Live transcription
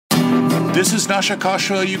This is Nasha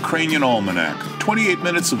Kasha, Ukrainian Almanac. 28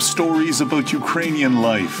 minutes of stories about Ukrainian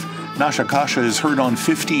life. Nasha Kasha is heard on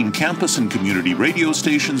 15 campus and community radio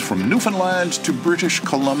stations from Newfoundland to British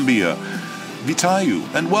Columbia. Vitayu,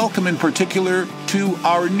 and welcome in particular to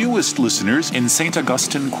our newest listeners in St.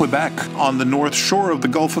 Augustine, Quebec, on the north shore of the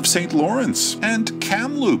Gulf of St. Lawrence, and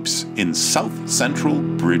Kamloops in south-central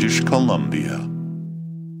British Columbia.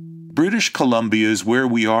 British Columbia is where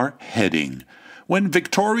we are heading. When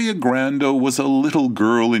Victoria Grando was a little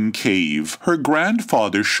girl in Cave, her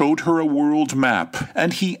grandfather showed her a world map,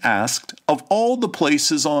 and he asked, of all the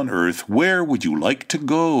places on Earth, where would you like to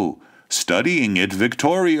go? Studying it,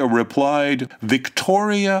 Victoria replied,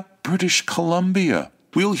 Victoria, British Columbia.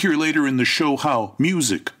 We'll hear later in the show how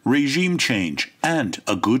music, regime change, and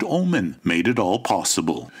a good omen made it all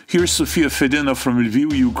possible. Here's Sofia Fedina from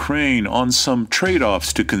Lviv, Ukraine, on some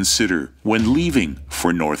trade-offs to consider when leaving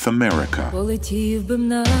for North America. Полетів би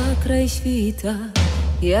на край світа,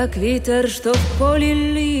 як вітер, що в полі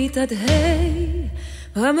літать, гей,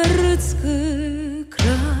 в америцький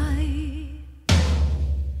край.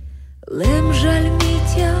 Лем жаль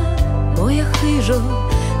мітя, моя хижо,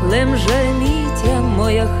 лем жаль мітя,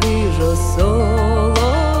 моя хижо, солом'яна,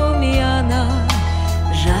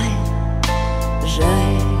 жаль,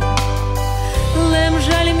 жаль. Лем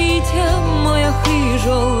жаль мітя, моя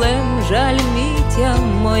хижо, лем жаль мітя,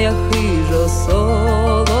 моя хижо,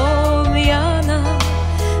 солом'яна,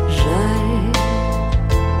 жаль.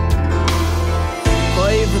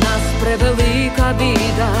 Ой, в нас превелика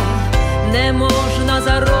біда, не можна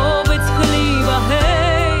заробить хліба,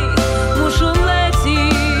 гей, мушу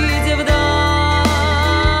летіть вдаль.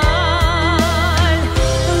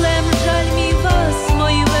 Лем жаль мій вас,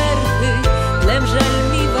 мої верхи, лем жаль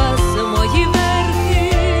мій вас, мої верхи,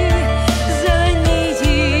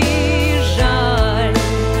 зеленії, жаль,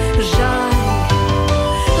 жаль.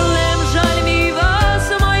 Лем жаль мій вас,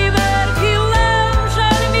 мої верхи, лем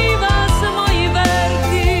жаль мій вас, мої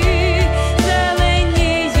верхи,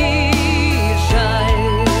 зеленії, жаль.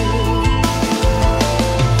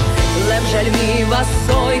 Лем жаль мій вас,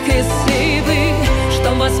 сойки сивий, що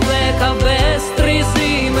вас плека без три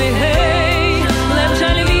зими, гей, лем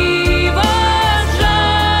жаль мій вас,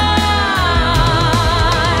 жаль.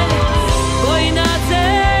 Бо й на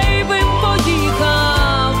цей бим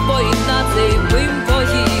поїхав, бо й на цей бим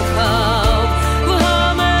поїхав, в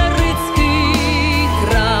америцький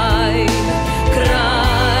край,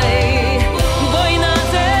 край. Бо й на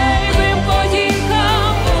цей бим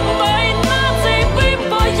поїхав, бо й на цей бим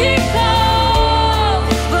поїхав,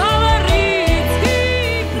 в америцький.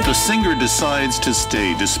 The singer decides to stay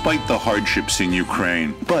despite the hardships in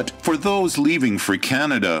Ukraine. But for those leaving for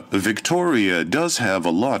Canada, Victoria does have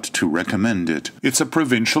a lot to recommend it. It's a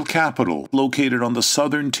provincial capital located on the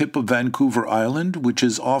southern tip of Vancouver Island, which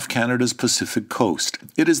is off Canada's Pacific coast.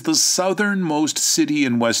 It is the southernmost city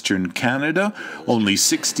in Western Canada, only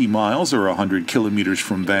 60 miles or 100 kilometers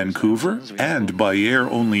from Vancouver, and by air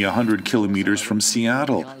only 100 kilometers from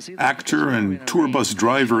Seattle. Actor and tour bus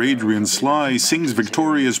driver Adrian Sly sings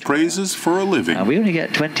Victoria's praises for a living. We only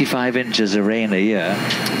get 25 inches of rain a year.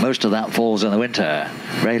 Most of that falls in the winter.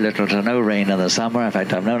 Very little to no rain in the summer. In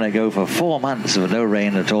fact, I've known it go for 4 months with no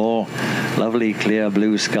rain at all. Lovely, clear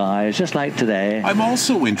blue skies, just like today. I'm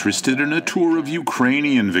also interested in a tour of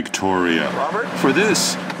Ukrainian Victoria. For this,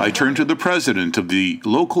 I turn to the president of the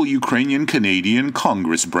local Ukrainian-Canadian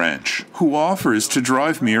Congress branch, who offers to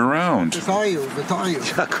drive me around. Vitayu.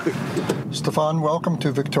 Stefan, welcome to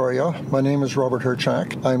Victoria. My name is Robert Herchak.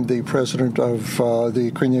 I'm the president of the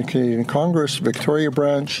Ukrainian-Canadian Congress Victoria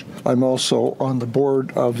branch. I'm also on the board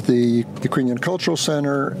of the Ukrainian Cultural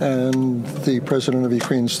Center and the president of the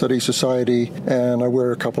Ukrainian Studies Society, and I wear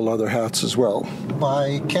a couple other hats as well. By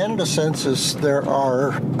Canada census, there are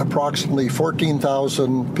approximately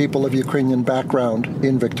 14,000 people of Ukrainian background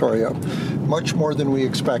in Victoria, much more than we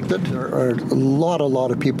expected. There are a lot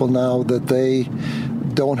of people now that they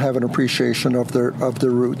don't have an appreciation of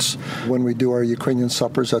their roots. When we do our Ukrainian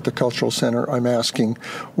suppers at the Cultural Center, I'm asking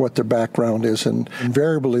what their background is, and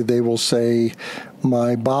invariably they will say, my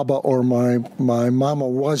baba or my mama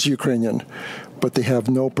was Ukrainian, but they have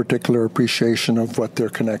no particular appreciation of what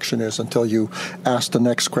their connection is until you ask the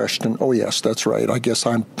next question. Oh yes, that's right. I guess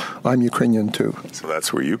I'm Ukrainian too. So that's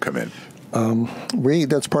where you come in.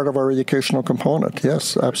 That's part of our educational component.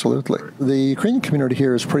 Yes, absolutely. The Ukrainian community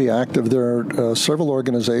here is pretty active. There are several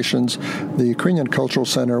organizations. The Ukrainian Cultural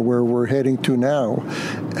Center, where we're heading to now,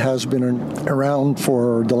 has been around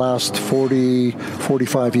for the last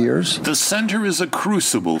 45 years. The center is a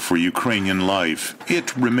crucible for Ukrainian life.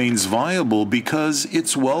 It remains viable because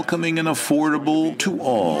it's welcoming and affordable to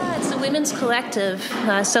all. Yeah, it's a women's collective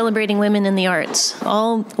celebrating women in the arts.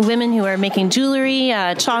 All women who are making jewelry,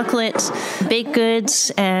 chocolate, baked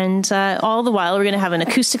goods, and all the while we're going to have an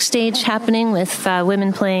acoustic stage happening with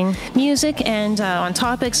women playing music and on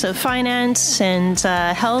topics of finance and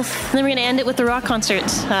health. And then we're going to end it with the rock concert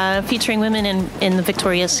featuring women in the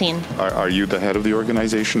Victoria scene. Are you the head of the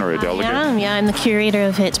organization or a delegate? I'm the curator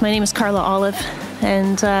of it. My name is Carla Olive,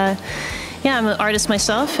 and I'm an artist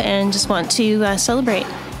myself and just want to celebrate.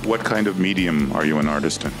 What kind of medium are you an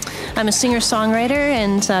artist in? I'm a singer-songwriter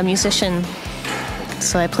and musician,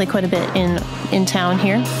 so I play quite a bit in town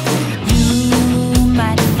here. You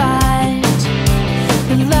might find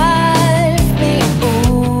that life may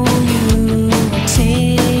owe you or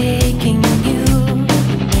taking you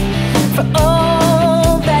for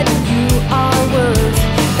all that you are worth.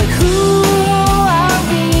 But who are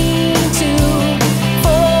we to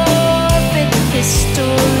forfeit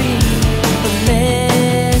history? The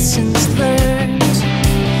lessons learned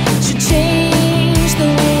should change the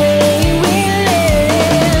way we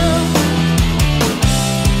live.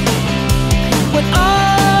 What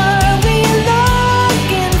are we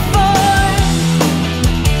looking for?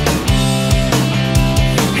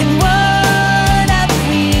 And what have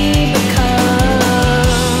we become?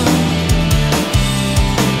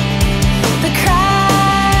 The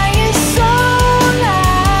cry is so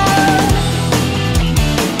loud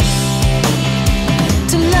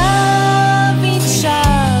to love each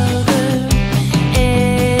other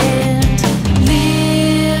and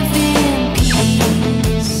live in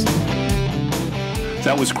peace.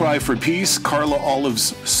 That was Cry for Peace. Carla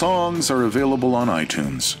Olive's songs are available on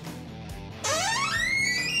iTunes.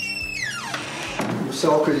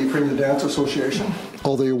 Selka Ukrainian Dance Association.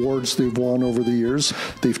 All the awards they've won over the years.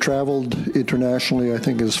 They've traveled internationally, I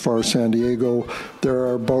think, as far as San Diego. There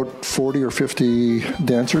are about 40 or 50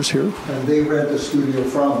 dancers here. And they rent the studio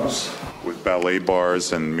from us. With ballet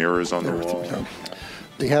bars and mirrors on the wall? Yeah.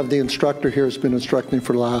 They have the instructor here who's been instructing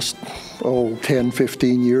for the last, 10,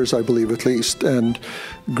 15 years, I believe at least, and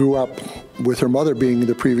grew up with her mother being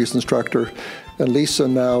the previous instructor. And Lisa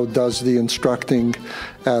now does the instructing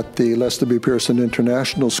at the Lester B. Pearson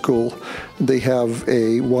International School. They have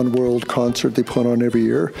a One World concert they put on every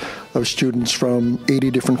year of students from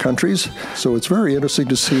 80 different countries. So it's very interesting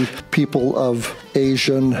to see people of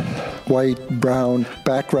Asian, white, brown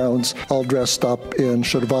backgrounds all dressed up in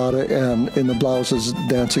sharvara and in the blouses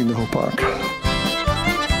dancing the hopak.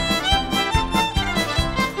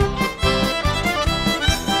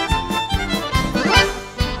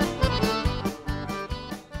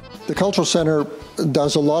 The Cultural Center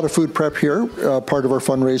does a lot of food prep here, part of our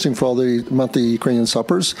fundraising for all the monthly Ukrainian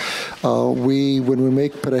suppers. When we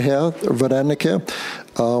make perehe, varenike,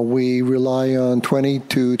 we rely on 20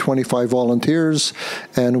 to 25 volunteers,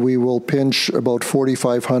 and we will pinch about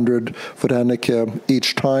 4,500 varenike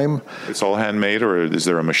each time. It's all handmade, or is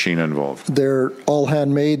there a machine involved? They're all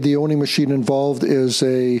handmade. The only machine involved is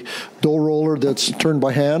a dough roller that's turned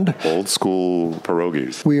by hand. Old school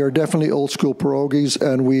pierogies. We are definitely old school pierogies,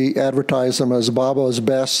 and we advertise them as Baba's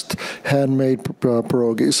best handmade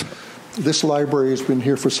pierogies. This library has been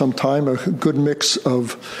here for some time, a good mix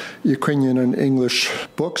of Ukrainian and English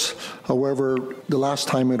books. However, the last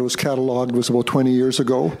time it was cataloged was about 20 years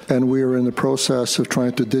ago, and we are in the process of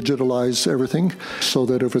trying to digitalize everything so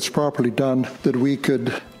that if it's properly done, that we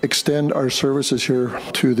could extend our services here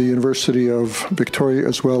to the University of Victoria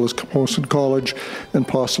as well as Boston College and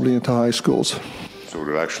possibly into high schools. So it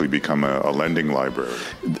would actually become a lending library.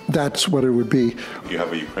 That's what it would be. You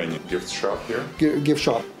have a Ukrainian gift shop here? Gift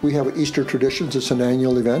shop. We have Easter Traditions. It's an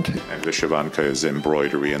annual event. And Vyshyvanka is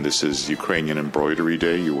embroidery, and this is Ukrainian Embroidery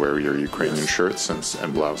Day. You wear your Ukrainian shirts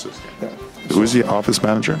and blouses. Yeah. Who's the office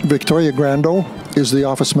manager? Victoria Grando is the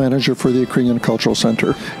office manager for the Ukrainian Cultural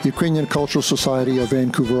Center. Ukrainian Cultural Society of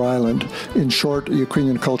Vancouver Island. In short,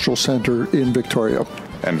 Ukrainian Cultural Center in Victoria.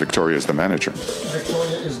 And Victoria is the manager.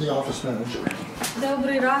 Victoria is the office manager.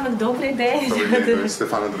 Добрий ранок, добрий день.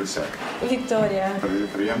 Стефана Друсяк. Вікторія.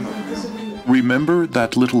 Remember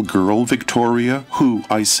that little girl, Victoria, who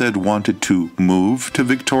I said wanted to move to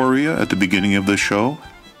Victoria at the beginning of the show?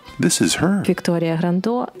 This is her. Вікторія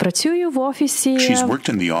Грандо. Працюю в офісі. She's worked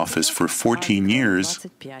in the office for 14 years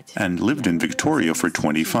and lived in Victoria for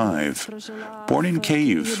 25. Born in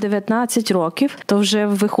Kyiv. 19 років, то вже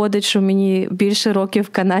виходить, що мені більше років в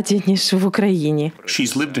Канаді, ніж в Україні.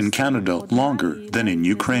 She's lived in Canada longer than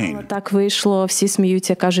in Ukraine. Так вийшло, всі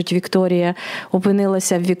сміються, кажуть, Вікторія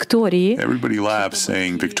опинилася в Вікторії. Everybody laughs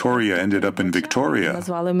saying Victoria ended up in Victoria.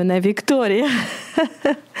 Назвали мене Вікторія.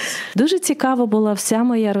 Дуже цікаво була вся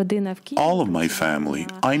моя родина в Києві. All of my family,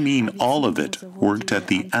 I mean all of it, worked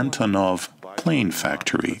at the Antonov plane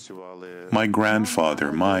factory. My grandfather,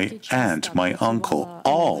 my aunt, my uncle,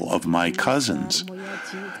 all of my cousins.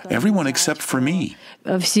 Everyone except for me.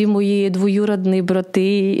 Всі мої двоюродні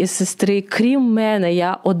брати і сестри, крім мене,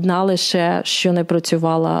 я одна лише, що не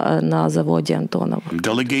працювала на заводі Антонов.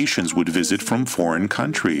 Delegations would visit from foreign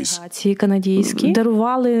countries. Ці канадійські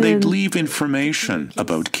дарували... They'd leave information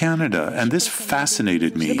about Canada, and this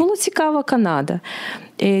fascinated me. Це було цікаво, Канада.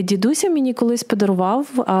 Дідуся мені колись подарував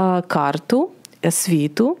карту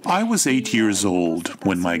світу. I was 8 years old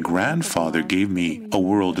when my grandfather gave me a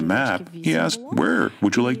world map. He asked, "Where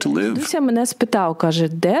would you like to live?" Дідуся мене спитав, каже,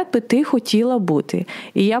 де би ти хотіла бути?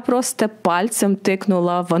 І я просто пальцем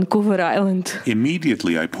тикнула Ванкувер-Айленд.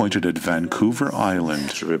 Immediately I pointed at Vancouver Island.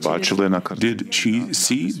 Did she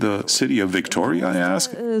see the city of Victoria, I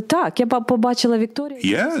asked? Так, я побачила Вікторію.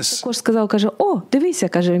 Yes. Також сказав, каже, о, дивися,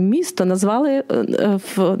 каже, місто назвали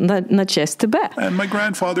на честь тебе. And my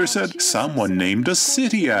grandfather said, someone named a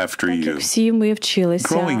city after you. Всі ми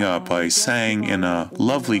вчилися. Growing up, I sang in a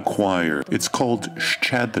lovely choir. It's called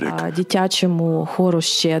Щедрик. Дитячому хору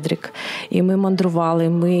Щедрик. І ми мандрували,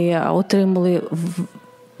 ми отримали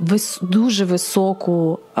дуже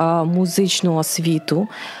високу музичну освіту.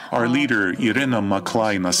 Our leader, Irina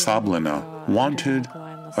Maklai-Nasablina, wanted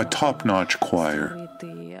a top-notch choir.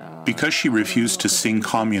 Because she refused to sing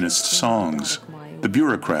communist songs, the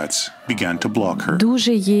bureaucrats began to block her.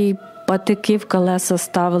 Дуже їй патики в колеса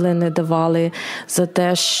ставили, не давали за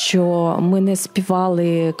те, що ми не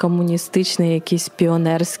співали комуністичні якісь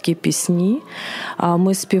піонерські пісні, а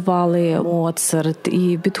ми співали Моцарт,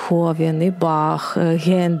 і Бетховен, і Бах,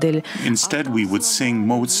 Гендель. Instead, we would sing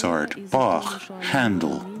Mozart, Bach,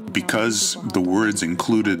 Handel. Because the words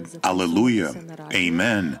included Alleluia,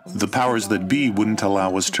 Amen, the powers that be wouldn't allow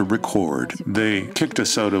us to record. They kicked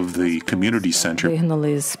us out of the community center.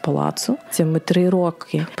 Вигнали з палацу. Це ми 3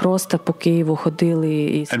 роки просто по Києву ходили.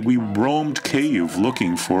 And we roamed Kyiv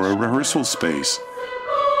looking for a rehearsal space.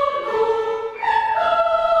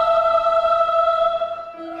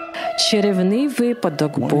 Черевний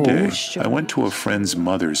випадок був. One day, I went to a friend's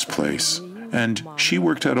mother's place. And she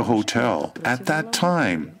worked at a hotel. At that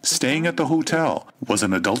time, staying at the hotel was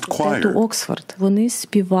an adult choir. Оксфорд. Вони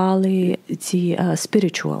співали ці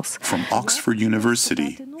spirituals. From Oxford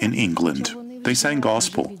University in England. They sang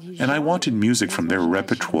gospel, and I wanted music from their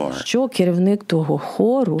repertoire. Що керівник того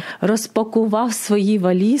хору розпакував свої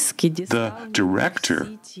валізки. The director,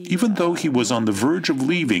 even though he was on the verge of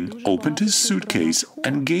leaving, opened his suitcase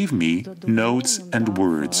and gave me notes and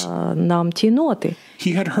words. Нам ті ноти.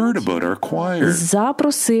 He had heard about our choir.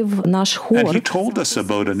 Запросив наш хор. And he told us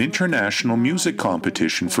about an international music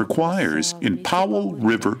competition for choirs in Powell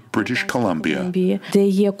River, British Columbia. Де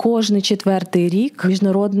є кожний 4-й рік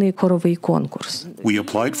міжнародний хоровий конкурс. We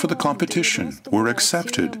applied for the competition, were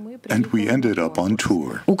accepted, and we ended up on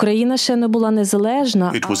tour. Україна ще не була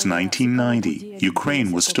незалежна. It was 1990.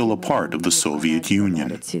 Ukraine was still a part of the Soviet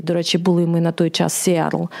Union. До речі, були ми на той час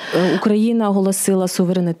Сіетл. Україна оголосила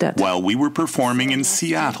суверенітет. While we were performing in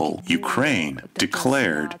Seattle, Ukraine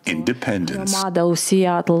declared independence. Громада у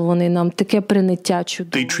Сіетл, вони нам таке прийняття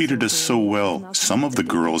чудове. They treated us so well. Some of the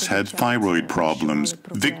girls had thyroid problems,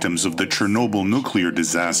 victims of the Chernobyl nuclear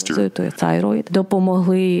disaster. Тhyroid.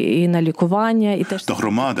 Допомогли і на лікування, і теж. The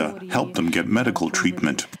Hromada helped them get medical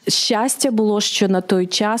treatment. Щастя було, що на той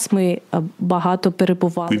час ми багато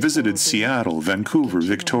перебували. We visited Seattle, Vancouver,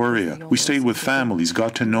 Victoria. We stayed with families,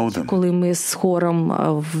 got to know them. Коли ми з хором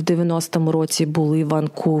в 90-му році були в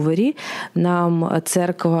Ванкувері, нам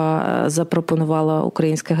церква запропонувала,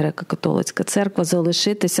 Українська греко-католицька церква,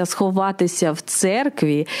 залишитися, сховатися в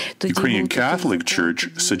церкві. Ukrainian Catholic Church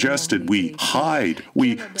suggested we hide,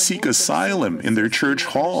 we seek asylum in their church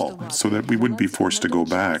hall so that we wouldn't be forced to go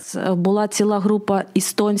back. Була ціла група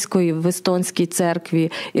естонської в естонській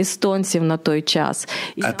церкві, естонців на той час.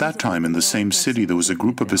 At that time in the same city there was a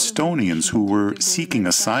group of Estonians who were seeking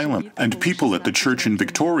asylum, and people at the church in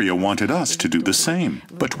Victoria wanted us to do the same.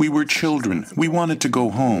 But we were children. We wanted to go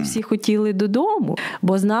home. Всі хотіли додому,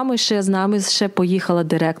 бо з нами ще поїхала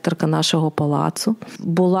директорка нашого палацу.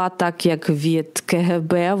 Була так, як від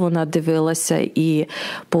КГБ, вона дивилася і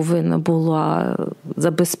повинна була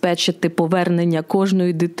забезпечити повернення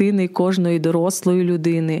кожної дитини, кожної дорослої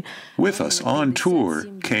людини. With us on tour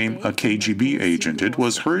came a KGB agent. It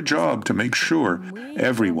was her job to make sure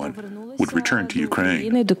everyone would return to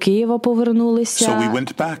Ukraine. До Києва повернулися. So we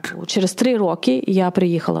went back. Через 3 роки я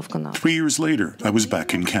приїхала в Канаду. 3 years later, I was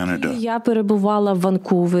back in Canada. Я перебувала в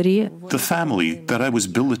Ванкувері. The family that I was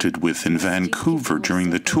billeted with in Vancouver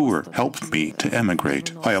during the tour helped me to emigrate.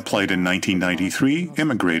 I applied in 1993,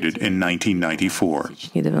 immigrated in 1994.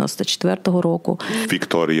 94-го року.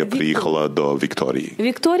 Вікторія приїхала до Вікторії.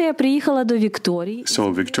 Вікторія приїхала до Вікторії.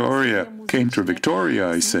 So Victoria came to Victoria,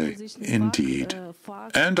 I say. Indeed.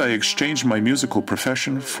 And I exchanged my musical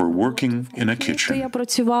profession for working in a kitchen. Я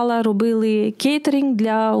працювала, робили кейтеринг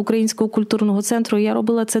для Українського культурного центру. Я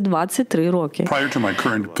робила це 23 роки. Prior to my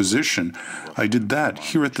current position, I did that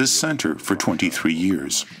here at this center for 23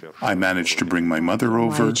 years. I managed to bring my mother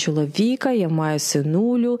over. Маю чоловіка, я маю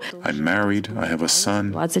синулю. I'm married, I have a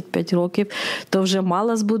son. 25 років, то вже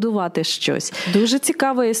мала збудувати щось. Дуже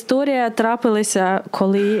цікава історія трапилася,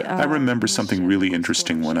 коли... I remember something really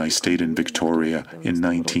interesting when I stayed in Victoria in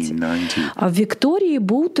 1990. А в Вікторії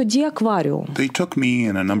був тоді акваріум. They took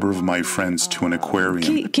me and a number of my friends to an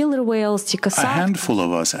aquarium. Killer whales, ті A касатки. handful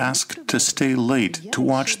of us asked to stay late to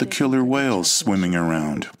watch the killer whales swimming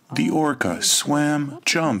around. The orca swam,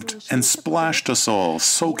 jumped, and splashed us all,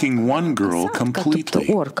 soaking one girl completely.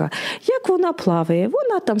 Тобто орка. Як вона плаває?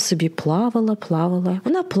 Вона там собі плавала.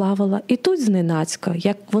 І тут зненацька,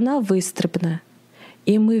 як вона вистрибне.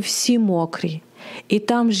 І ми всі мокрі. І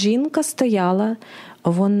там жінка стояла,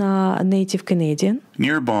 вона native Canadian.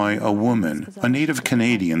 Nearby, a woman, a native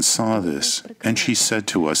Canadian, saw this, and she said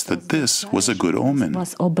to us that this was a good omen.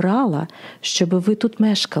 Вас обрала, щоб ви тут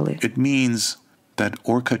мешкали. It means that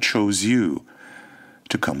orca chose you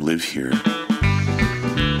to come live here.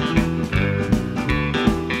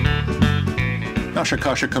 Nasha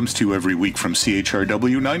Kasha comes to you every week from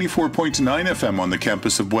CHRW 94.9 FM on the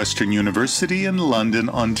campus of Western University in London,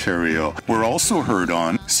 Ontario. We're also heard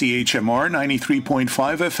on CHMR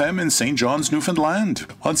 93.5 FM in St. John's, Newfoundland,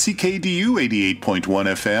 on CKDU 88.1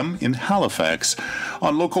 FM in Halifax,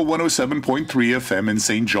 on Local 107.3 FM in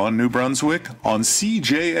St. John, New Brunswick, on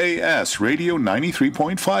CJAS Radio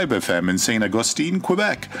 93.5 FM in St. Augustine,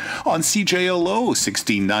 Quebec, on CJLO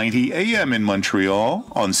 1690 AM in Montreal,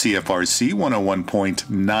 on CFRC 101.9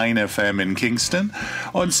 FM in Kingston,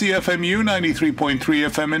 on CFMU 93.3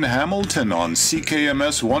 FM in Hamilton, on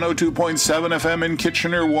CKMS 102.7 FM in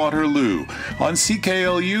Kitchener-Waterloo, on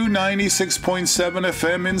CKLU 96.7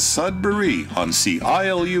 FM in Sudbury, on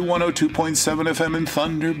CILU 102.7 FM in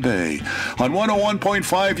Thunder Bay, on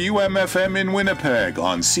 101.5 UMFM in Winnipeg,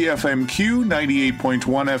 on CFMQ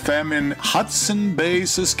 98.1 FM in Hudson Bay,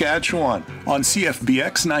 Saskatchewan, on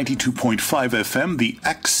CFBX 92.5 FM, the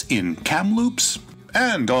X in Kamloops,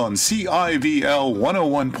 and on CIVL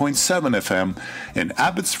 101.7 FM in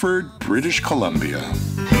Abbotsford, British Columbia.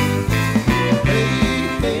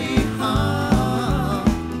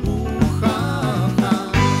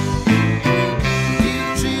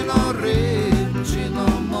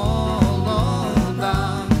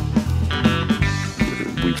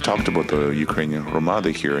 We've talked about the Ukrainian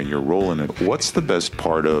Hromada here and your role in it. What's the best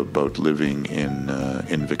part about living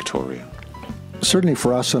in Victoria? Certainly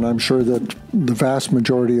for us, and I'm sure that the vast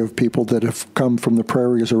majority of people that have come from the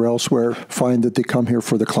prairies or elsewhere find that they come here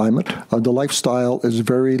for the climate. The lifestyle is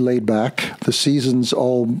very laid back. The seasons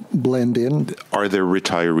all blend in. Are there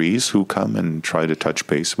retirees who come and try to touch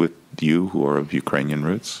base with you who are of Ukrainian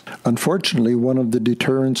roots? Unfortunately, one of the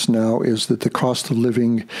deterrents now is that the cost of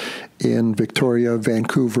living in Victoria,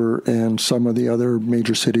 Vancouver, and some of the other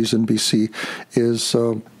major cities in BC is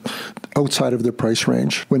outside of their price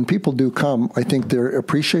range. When people do come, I think they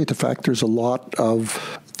appreciate the fact there's a lot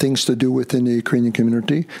of things to do within the Ukrainian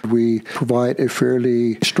community. We provide a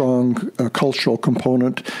fairly strong cultural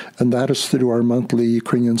component, and that is through our monthly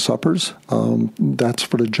Ukrainian suppers. That's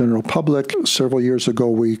for the general public. Several years ago,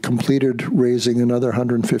 we completed raising another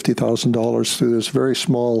 $150,000 through this very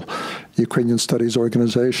small Ukrainian Studies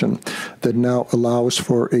organization that now allows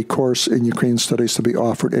for a course in Ukrainian Studies to be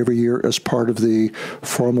offered every year as part of the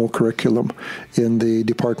formal curriculum in the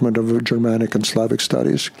Department of Germanic and Slavic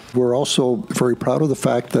Studies. We're also very proud of the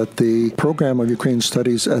fact that the program of Ukrainian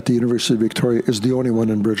Studies at the University of Victoria is the only one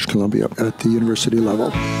in British Columbia at the university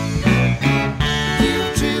level.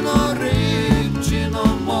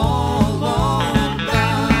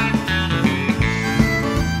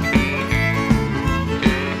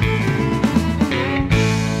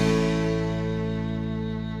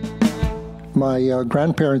 My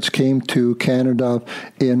grandparents came to Canada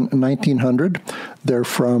in 1900. They're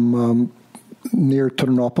from near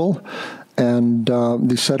Ternopil, and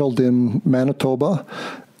they settled in Manitoba,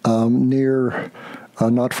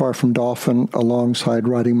 not far from Dauphin, alongside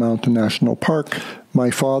Riding Mountain National Park.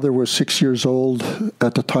 My father was 6 years old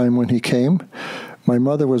at the time when he came. My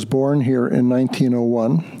mother was born here in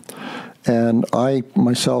 1901, and I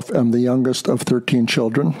myself am the youngest of 13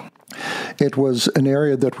 children. It was an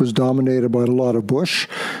area that was dominated by a lot of bush,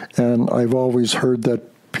 and I've always heard that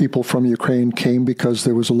people from Ukraine came because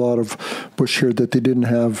there was a lot of bush here that they didn't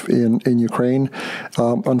have in Ukraine.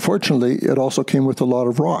 Unfortunately, it also came with a lot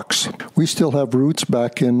of rocks. We still have roots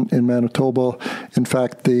back in Manitoba. In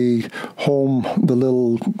fact, the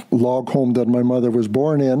little log home that my mother was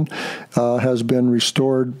born in has been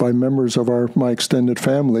restored by members of my extended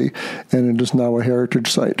family, and it is now a heritage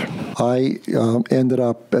site. I ended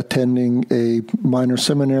up attending a minor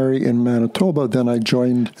seminary in Manitoba. Then I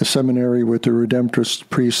joined a seminary with the Redemptorist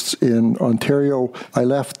priests in Ontario. I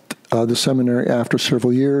left the seminary after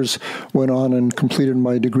several years, went on and completed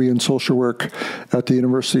my degree in social work at the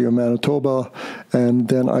University of Manitoba, and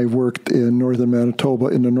then I worked in northern Manitoba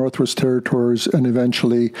in the Northwest Territories and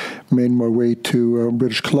eventually made my way to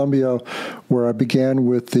British Columbia, where I began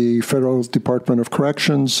with the Federal Department of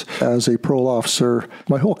Corrections as a parole officer.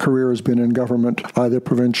 My whole career has been in government, either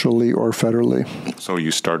provincially or federally. So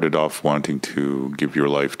you started off wanting to give your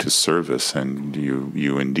life to service, and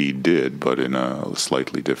you indeed did, but in a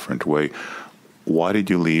slightly different way. Why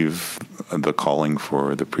did you leave the calling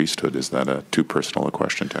for the priesthood? Is that too personal a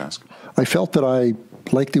question to ask? I felt that I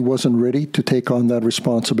likely wasn't ready to take on that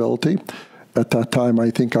responsibility. At that time,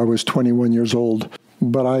 I think I was 21 years old.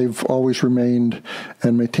 But I've always remained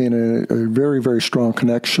and maintained a very, very strong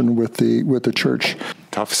connection with the church.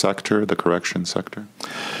 Tough sector, the correction sector?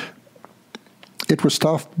 It was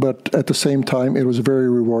tough, but at the same time, it was very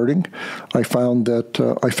rewarding. I found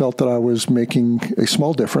that I felt that I was making a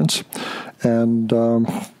small difference, and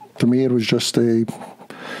to me, it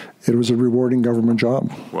was a rewarding government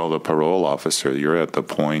job. Well, the parole officer, you're at the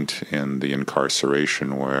point in the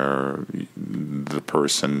incarceration where the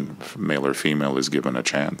person, male or female, is given a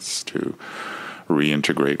chance to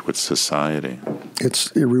reintegrate with society.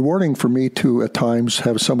 It's rewarding for me to, at times,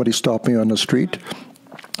 have somebody stop me on the street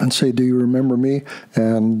and say, "Do you remember me?"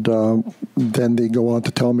 And then they go on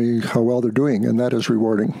to tell me how well they're doing, and that is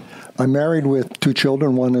rewarding. I'm married with 2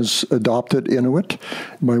 children. One is adopted Inuit.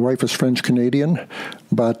 My wife is French-Canadian,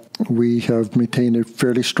 but we have maintained a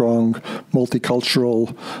fairly strong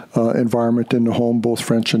multicultural environment in the home, both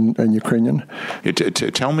French and Ukrainian.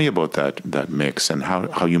 Tell me about that mix and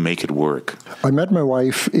how you make it work. I met my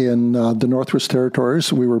wife in the Northwest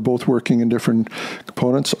Territories. We were both working in different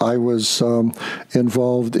components. I was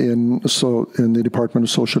involved in the Department of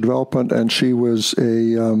Social Development, and she was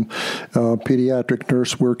a pediatric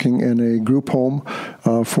nurse working in a group home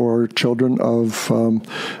for children of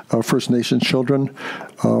First Nations children.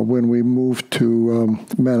 When we moved to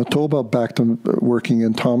Manitoba, back to working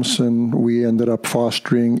in Thompson, we ended up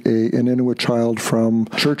fostering an Inuit child from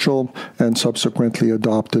Churchill and subsequently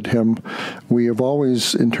adopted him. We have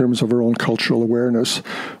always, in terms of our own cultural awareness,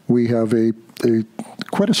 we have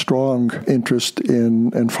quite a strong interest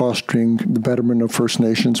in fostering the betterment of First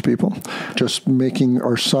Nations people, just making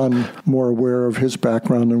our son more aware of his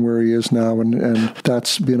background and where he is now, and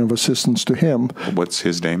that's been of assistance to him. What's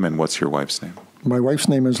his name and what's your wife's name? My wife's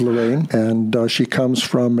name is Lorraine, and she comes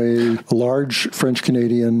from a large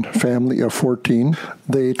French-Canadian family of 14.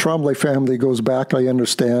 The Tremblay family goes back, I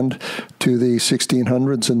understand, to the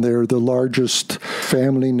 1600s, and they're the largest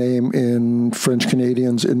family name in French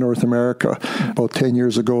Canadians in North America. About 10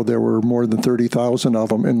 years ago, there were more than 30,000 of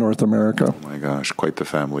them in North America. Oh my gosh, quite the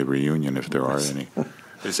family reunion, if there are any.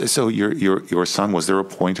 So your son, was there a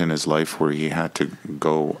point in his life where he had to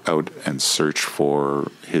go out and search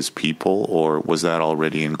for his people, or was that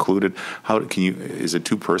already included? Is it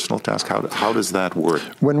too personal to ask? How does that work?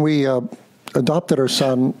 When we adopted our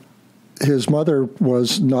son, His mother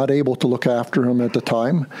was not able to look after him at the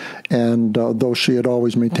time, and though she had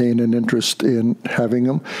always maintained an interest in having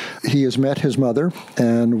him, he has met his mother,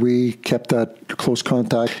 and we kept that close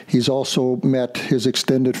contact. He's also met his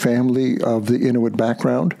extended family of the Inuit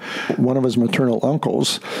background. One of his maternal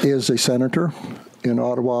uncles is a senator in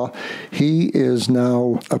Ottawa. He is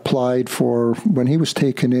now applied for, when he was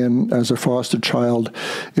taken in as a foster child,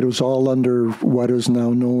 it was all under what is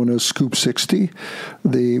now known as Scoop 60,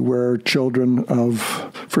 where children of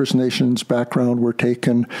First Nations background were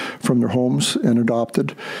taken from their homes and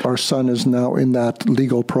adopted. Our son is now in that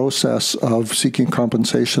legal process of seeking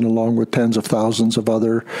compensation along with tens of thousands of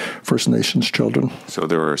other First Nations children. So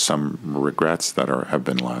there are some regrets that have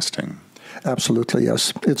been lasting. Absolutely,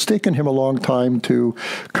 yes. It's taken him a long time to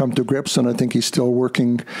come to grips, and I think he's still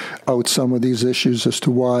working out some of these issues as to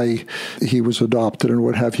why he was adopted and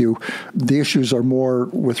what have you. The issues are more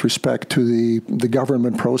with respect to the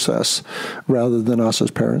government process rather than us as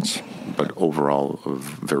parents. But overall,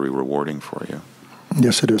 very rewarding for you.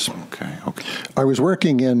 Yes, it is. Okay. I was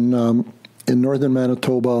working in northern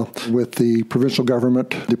Manitoba with the provincial government,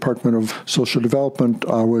 Department of Social Development.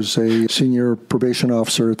 I was a senior probation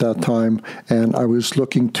officer at that time, and I was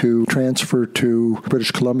looking to transfer to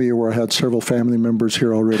British Columbia, where I had several family members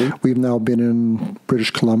here already. We've now been in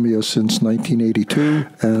British Columbia since 1982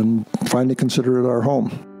 and finally consider it our home.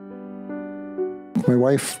 My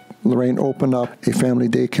wife, Lorraine, opened up a family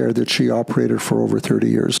daycare that she operated for over 30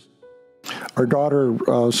 years. Our daughter,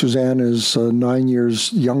 Suzanne, is 9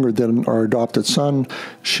 years younger than our adopted son.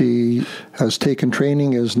 She has taken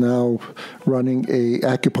training, is now running a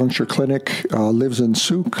acupuncture clinic, lives in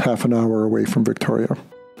Souk, half an hour away from Victoria.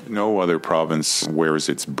 No other province wears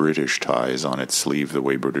its British ties on its sleeve the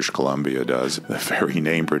way British Columbia does, the very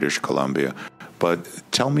name British Columbia. But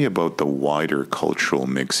tell me about the wider cultural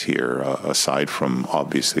mix here, aside from,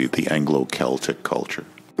 obviously, the Anglo-Celtic culture.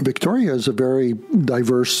 Victoria is a very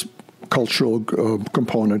diverse cultural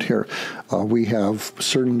component here. We have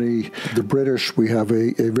certainly the British. We have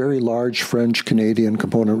a very large French-Canadian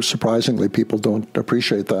component. Surprisingly, people don't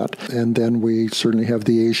appreciate that. And then we certainly have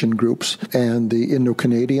the Asian groups and the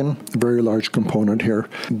Indo-Canadian, very large component here.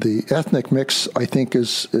 The ethnic mix, I think,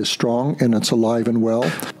 is strong, and it's alive and well.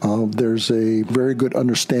 There's a very good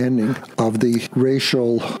understanding of the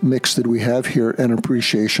racial mix that we have here and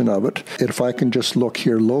appreciation of it. If I can just look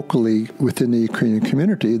here locally within the Ukrainian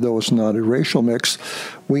community, though it's not a racial mix,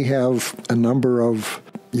 we have a number of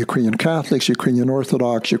Ukrainian Catholics, Ukrainian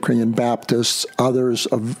Orthodox, Ukrainian Baptists, others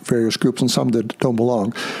of various groups, and some that don't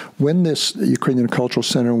belong. When this Ukrainian Cultural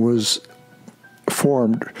Center was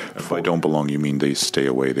formed... If by don't belong, you mean they stay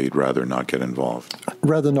away, they'd rather not get involved?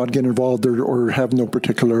 Rather not get involved or have no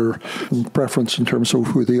particular preference in terms of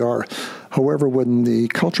who they are. However, when the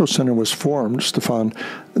Cultural Center was formed, Stefan,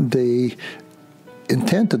 the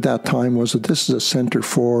intent at that time was that this is a center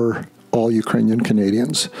for all Ukrainian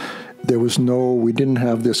Canadians. We didn't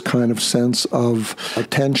have this kind of sense of a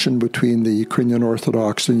tension between the Ukrainian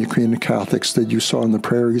Orthodox and Ukrainian Catholics that you saw in the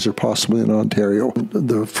prairies or possibly in Ontario.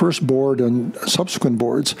 The first board and subsequent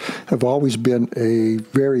boards have always been a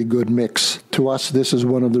very good mix. To us, this is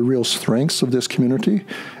one of the real strengths of this community.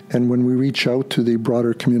 And when we reach out to the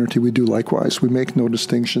broader community, we do likewise. We make no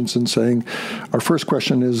distinctions in saying, our first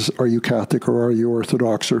question is, are you Catholic or are you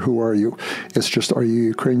Orthodox or who are you? It's just, are you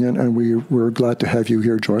Ukrainian? And we're glad to have you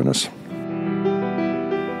here join us.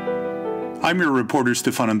 I'm your reporter,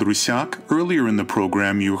 Stefan Andrusiak. Earlier in the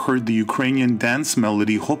program, you heard the Ukrainian dance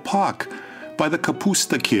melody Hopak by the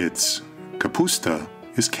Kapusta Kids. Kapusta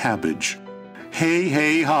is cabbage. Hey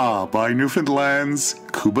Hey Ha by Newfoundland's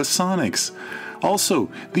Kubasonics. Also,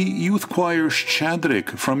 the youth choir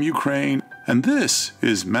Shchadrik from Ukraine. And this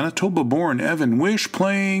is Manitoba-born Evan Wish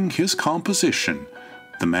playing his composition,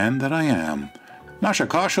 The Man That I Am. Nasha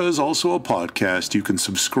Kasha is also a podcast. You can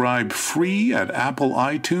subscribe free at Apple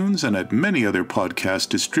iTunes and at many other podcast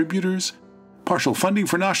distributors. Partial funding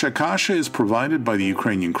for Nasha Kasha is provided by the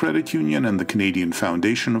Ukrainian Credit Union and the Canadian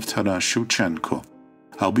Foundation of Taras Shevchenko.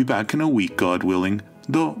 I'll be back in a week, God willing.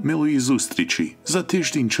 До милої зустрічі за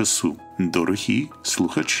тиждень часу, дорогі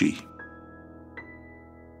слухачі.